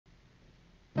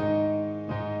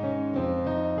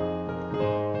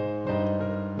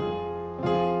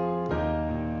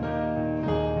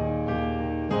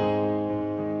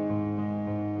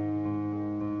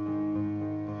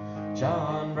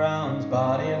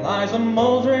body lies a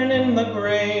mouldering in the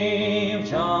grave.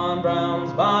 John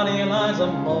Brown's body lies a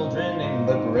mouldering in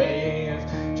the grave.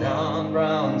 John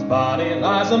Brown's body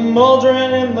lies a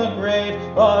mouldering in the grave,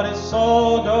 but his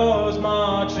soul goes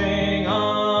marching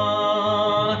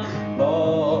on.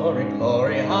 Glory,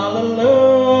 glory,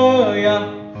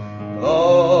 hallelujah.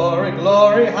 Glory,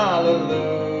 glory,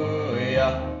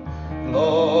 hallelujah.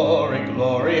 Glory,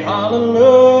 glory,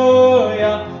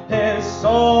 hallelujah. His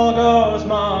soul goes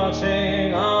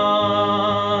marching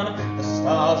on. The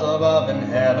stars above in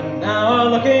heaven now are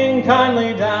looking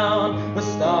kindly down. The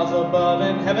stars above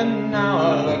in heaven now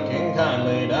are looking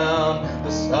kindly down.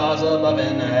 The stars above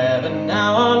in heaven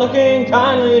now are looking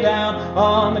kindly down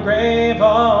on the grave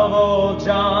of old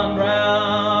John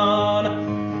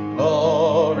Brown.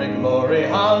 Glory, glory,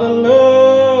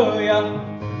 hallelujah.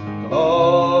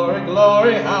 Glory,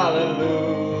 glory,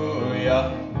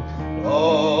 hallelujah.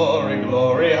 Glory,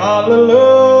 glory,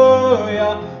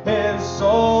 hallelujah. His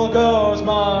soul goes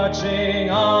marching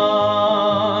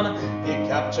on. He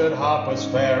captured Harper's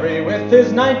Ferry with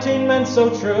his 19 men so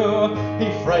true.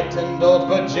 He frightened old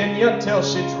Virginia till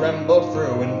she trembled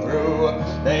through and through.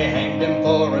 They hanged him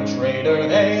for a traitor,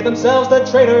 they themselves the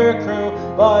traitor crew,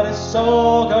 but his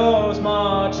soul goes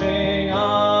marching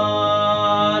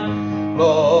on.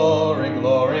 Glory,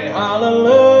 glory,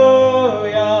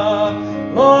 hallelujah.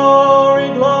 Glory,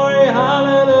 glory,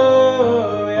 hallelujah.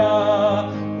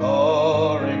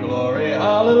 Glory, glory,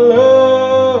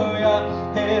 hallelujah.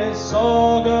 His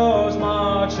soul goes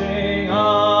marching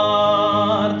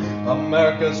on.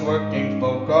 America's working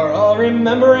folk are all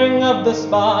remembering of the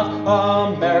spot.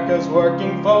 America's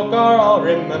working folk are all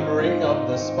remembering of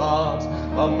the spot.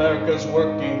 America's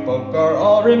working folk are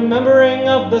all remembering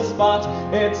of the spot.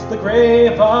 It's the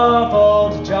grave of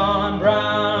old John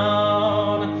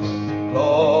Brown.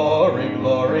 Glory,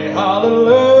 glory,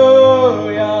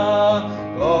 hallelujah.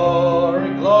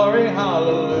 Glory, glory,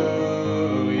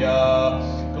 hallelujah.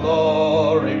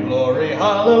 Glory, glory,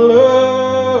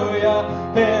 hallelujah.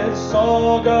 His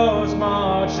soul goes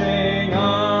marching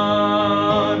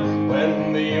on.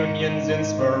 When the Union's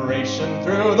inspiration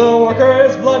through the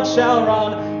workers' blood shall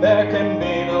run, there can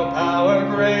be no power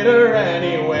greater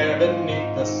anywhere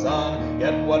beneath the sun.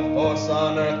 Yet what force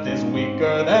on earth is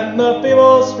weaker than the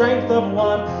feeble strength of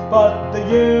one? But the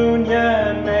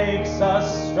Union makes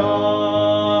us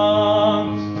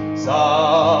strong.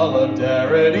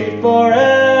 Solidarity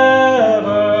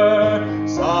forever.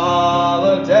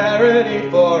 Solidarity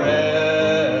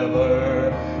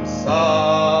forever.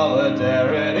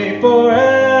 Solidarity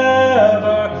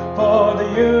forever. For the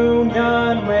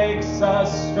Union makes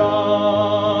us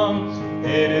strong.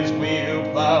 It is we who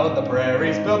plowed the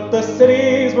prairies, built the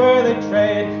cities where they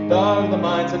trade, dug the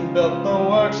mines and built the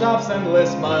workshops,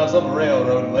 endless miles of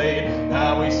railroad laid.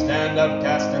 Now we stand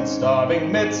outcast and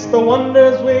starving midst the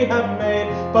wonders we have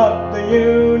made, but the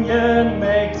Union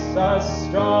makes us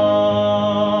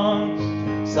strong.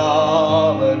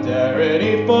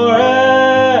 Solidarity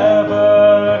forever.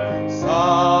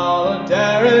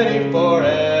 Solidarity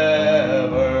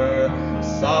forever.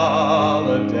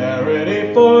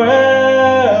 Solidarity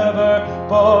forever.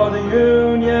 For the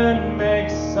Union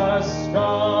makes us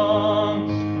strong.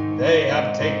 They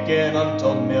have taken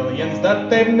untold millions that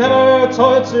they've never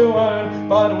toiled to earn,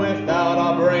 but without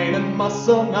our brain and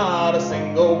muscle, not a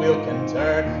single wheel can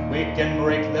turn. We can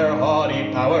break their haughty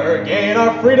power, gain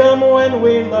our freedom when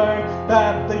we learn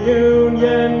that the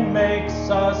Union makes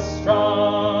us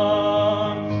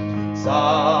strong.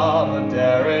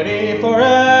 Solidarity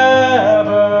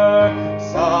forever.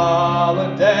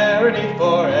 Solidarity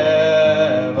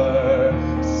forever.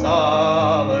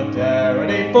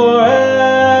 Solidarity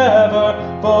forever.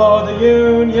 For the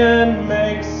Union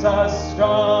makes us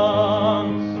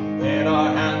strong. In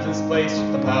our hands is placed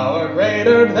the power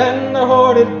greater than the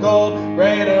hoarded gold,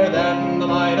 greater than the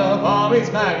might of armies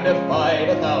magnified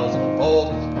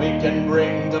 1,000-fold. We can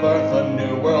bring to birth a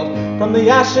new world from the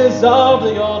ashes of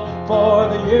the old, for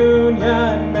the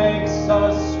Union makes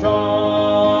us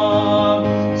strong.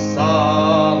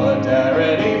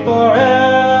 Solidarity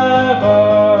forever.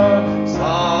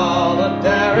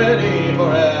 Solidarity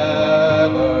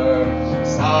forever.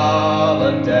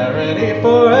 Solidarity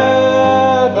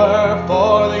forever.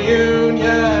 For the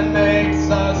Union makes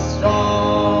us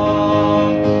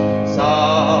strong.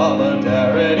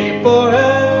 Solidarity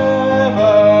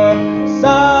forever.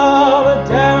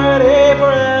 Solidarity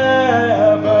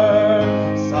forever.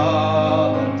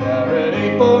 Solidarity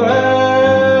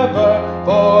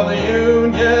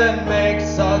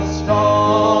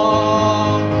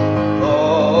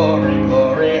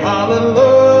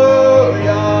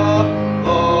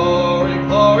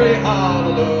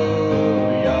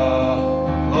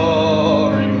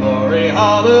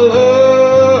Hallelujah.